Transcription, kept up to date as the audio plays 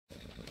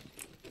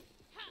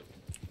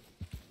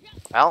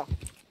Well.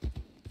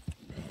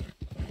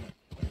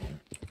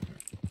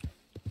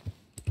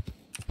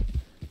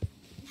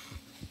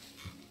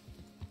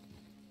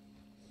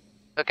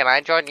 So can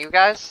I join you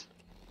guys?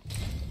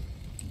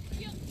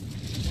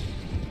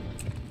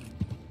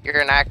 You're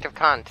an active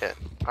content.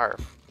 Or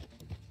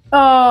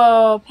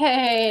Oh,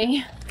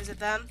 pay. Is it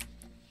them?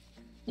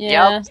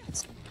 Yeah. Yep.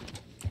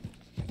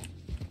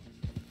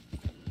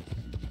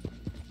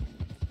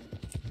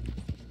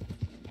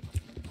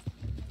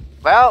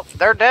 Well,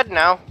 they're dead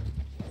now.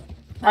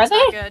 Are That's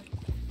not they? good.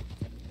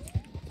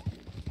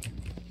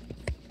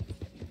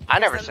 I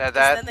never Then- said 'cause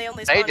that. Then they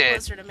only They spawn did.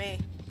 closer to me.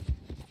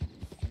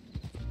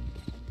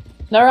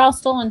 They're all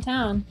still in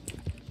town.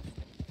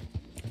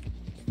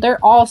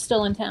 They're all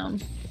still in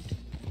town.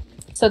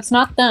 So it's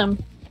not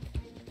them.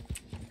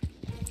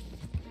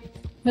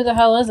 Who the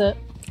hell is it?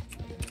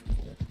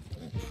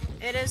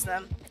 It is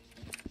them.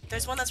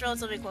 There's one that's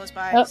relatively close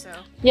by, Oh. so.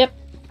 Yep,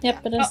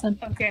 it is them.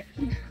 Okay.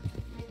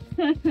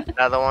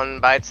 Another one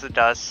bites the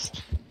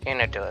dust. I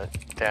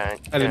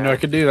didn't know I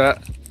could do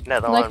that.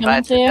 Another Like one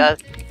bites the coming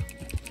to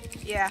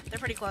dust. Yeah, they're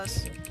pretty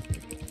close.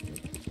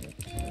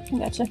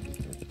 Gotcha.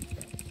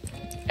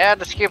 Yeah,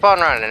 just keep on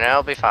running,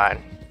 it'll be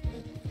fine.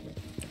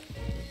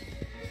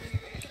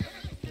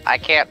 I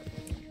can't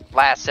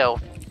lasso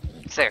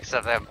 6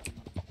 of them,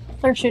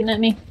 They're shooting at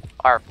me.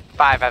 or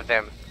 5 of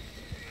them.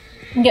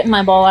 I'm getting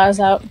my ball eyes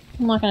out.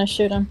 I'm not gonna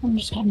shoot them. I'm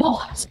just gonna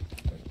ball eyes.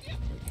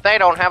 They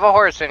don't have a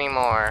horse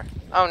anymore.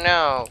 Oh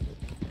no.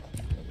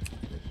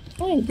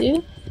 Hey,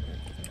 dude.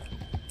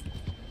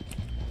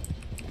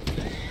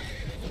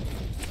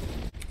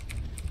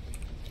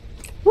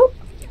 Whoop.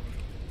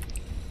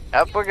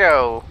 Up we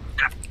go.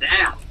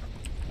 Damn.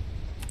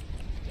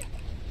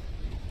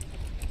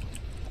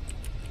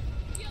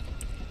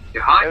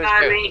 You're hot It was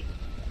on good. me?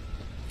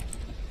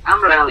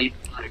 I'm really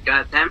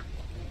goddamn.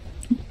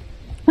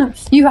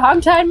 You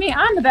hogtied me?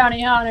 I'm the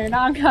bounty hunter.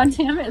 Nah,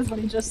 goddammit, is what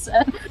he just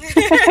said.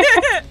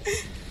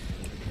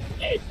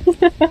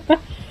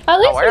 At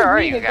least where he's are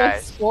being you a good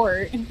guys?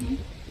 sport.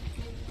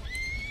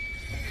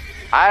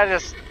 I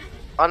just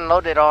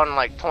unloaded on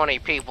like 20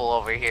 people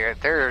over here.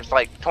 There's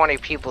like 20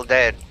 people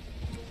dead.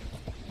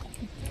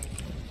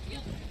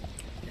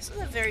 This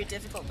is a very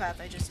difficult path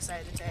I just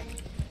decided to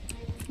take.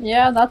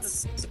 Yeah,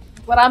 that's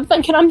what I'm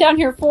thinking. I'm down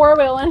here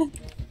four-wheeling.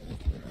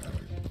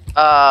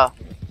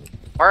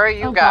 Where are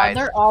you Oh guys?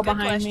 God, they're all Good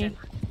behind question. me.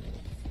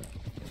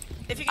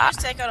 If you can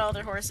just take out all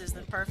their horses,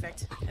 then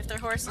perfect. If they're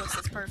horseless,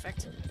 that's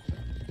perfect.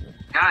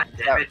 God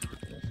damn it.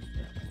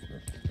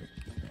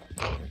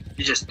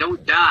 You just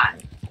don't die.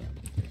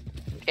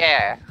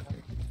 Yeah.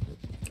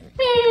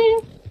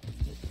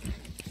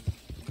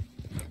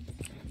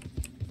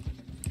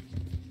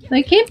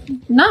 They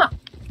keep not.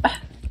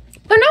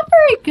 They're not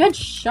very good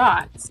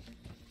shots.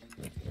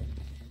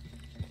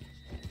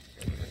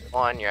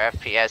 1, your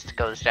FPS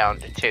goes down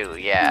to 2.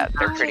 Yeah,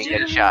 they're pretty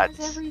good shots.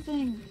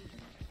 Everything.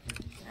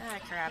 Ah,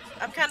 crap.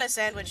 I'm kind of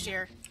sandwiched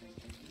here.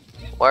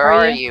 Where Are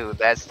are you? you?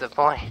 That's the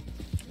point.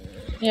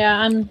 Yeah,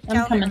 I'm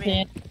Calendar coming to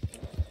you. me.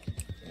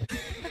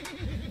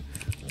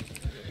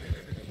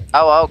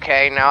 Oh,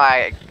 okay. Now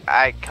I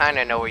kind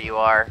of know where you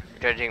are,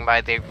 judging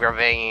by the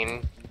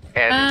ravine.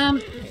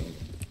 And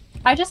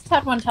I just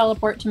had one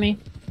teleport to me.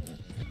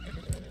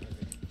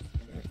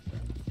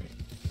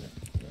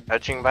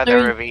 judging by the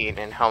they're- ravine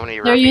and how many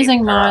They're ravines using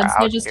are mods.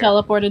 They out just here.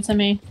 teleported to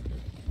me.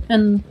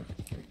 And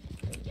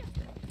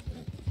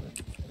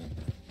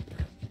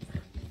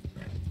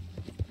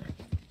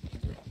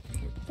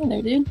hey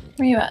there, dude.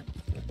 Where you at?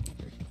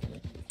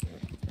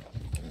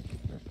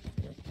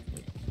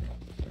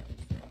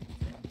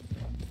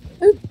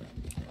 Oop.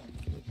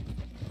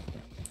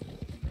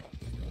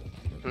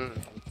 Hmm.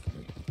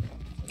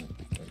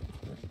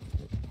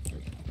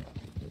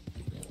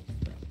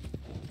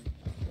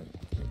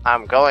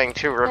 I'm going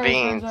to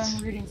ravines.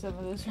 I'm reading some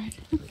of this right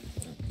now.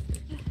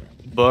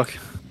 Book.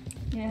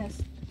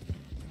 Yes.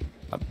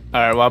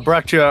 Alright, well I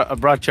brought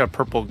you a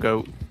purple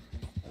goat.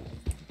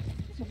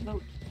 It's a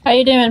vote. How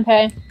you doing,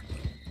 Pay?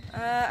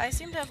 I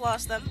seem to have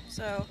lost them,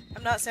 so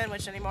I'm not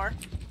sandwiched anymore.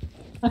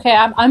 Okay,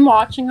 I'm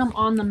watching them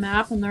on the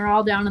map, and they're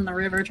all down in the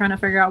river trying to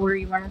figure out where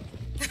you are.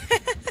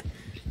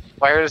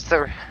 Where's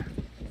the...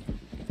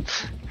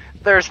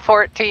 There's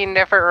 14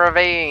 different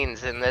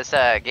ravines in this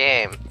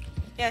game.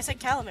 Yeah, I said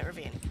Calumet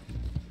Ravine.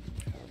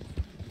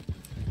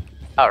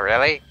 Oh,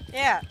 really?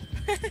 Yeah.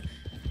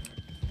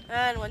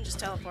 And one just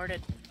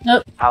teleported.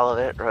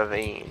 Calumet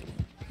Ravine.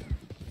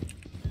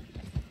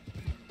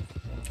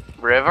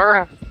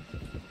 River?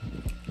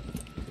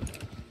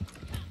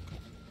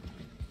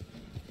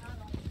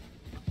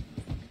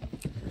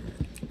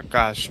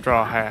 Got a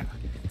straw hat.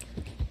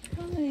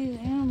 Some of these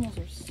animals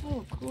are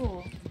so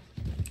cool.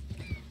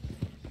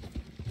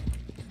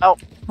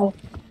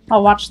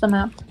 I'll watch the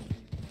map.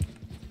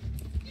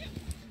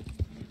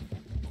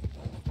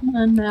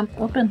 And map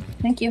open.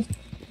 Thank you.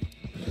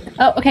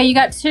 Oh, okay. You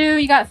got 2.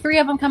 You got 3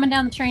 of them coming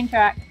down the train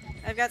track.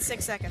 I've got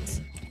 6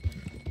 seconds.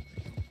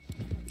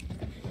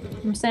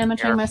 I'm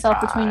sandwiching You're myself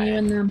between you fine.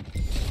 and them.